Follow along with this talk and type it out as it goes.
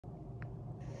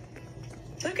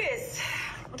Lucas,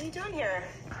 what are you doing here?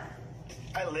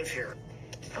 I live here.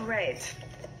 Oh, right.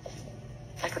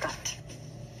 I forgot.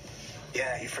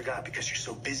 Yeah, you forgot because you're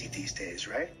so busy these days,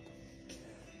 right?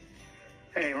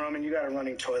 Hey, Roman, you got a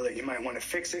running toilet. You might want to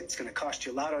fix it. It's going to cost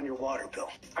you a lot on your water bill.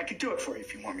 I could do it for you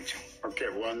if you want me to. Okay,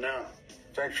 well, now,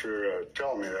 thanks for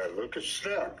telling me that, Lucas.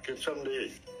 Sit down. Get something to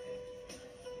eat.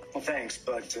 Well, thanks,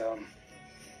 but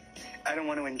I don't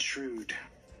want to intrude.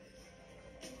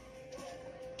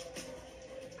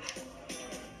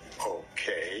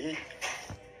 Okay.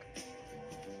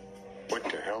 What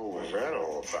the hell was that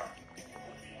all about?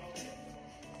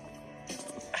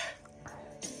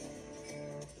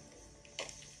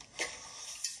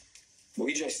 Well,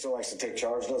 EJ still likes to take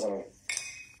charge, doesn't he?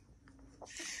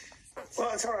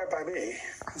 Well, it's all right by me.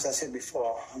 As I said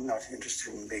before, I'm not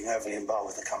interested in being overly involved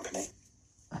with the company.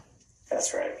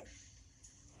 That's right.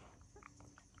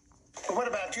 But what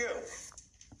about you?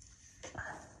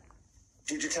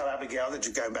 Did you tell Abigail that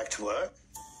you're going back to work?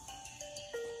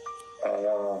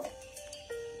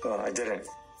 Well, I didn't.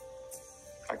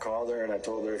 I called her and I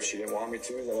told her if she didn't want me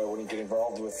to, that I wouldn't get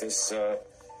involved with this, I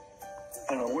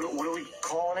don't know, what are we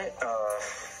calling it?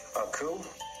 A coup?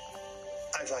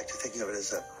 I'd like to think of it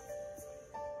as a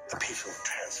peaceful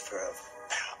transfer of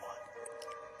power.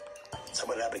 So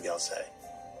what did Abigail say?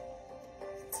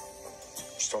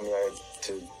 She told me I had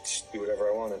to just do whatever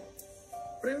I wanted.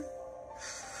 Really?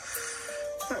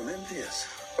 I'm envious.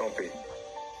 Don't be. It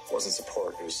wasn't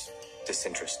support, it was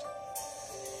disinterest.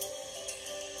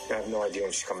 I have no idea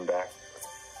when she's coming back.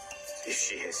 If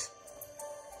she is.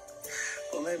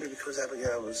 Well, maybe because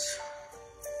Abigail was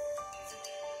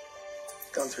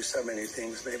gone through so many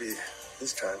things, maybe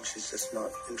this time she's just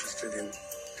not interested in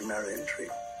marrying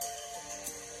intrigue.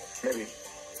 Maybe.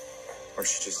 Or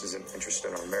she just isn't interested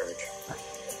in our marriage.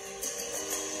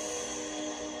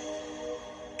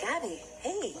 Gabby,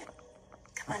 hey.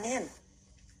 Come on in.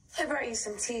 I brought you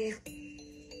some tea.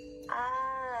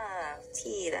 Ah,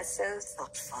 tea. That's so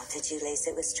thoughtful. Did you lace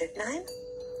it with strychnine?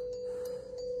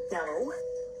 No.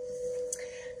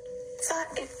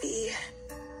 Thought it'd be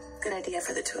a good idea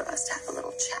for the two of us to have a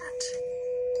little chat.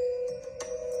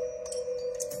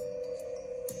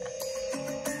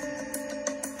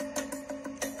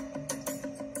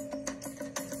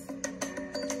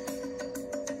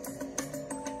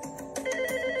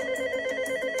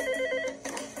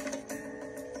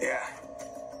 Yeah.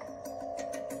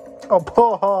 Oh,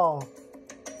 Paul.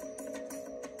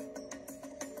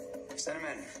 Send him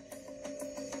in.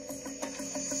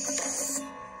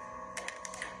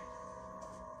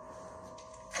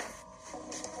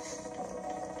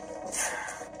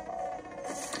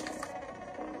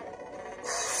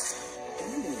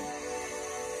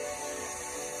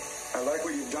 I like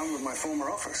what you've done with my former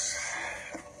office.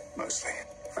 Mostly.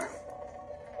 Well,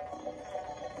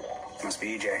 must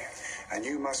be EJ. And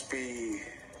you must be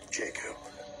Jacob.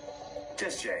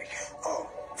 Just Jake. Oh,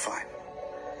 fine.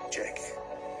 Jake.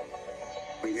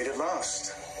 We meet at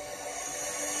last.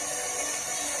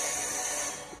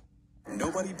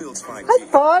 Nobody builds 5G. I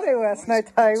thought it was my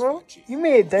title. You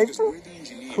made it,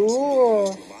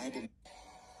 Cool.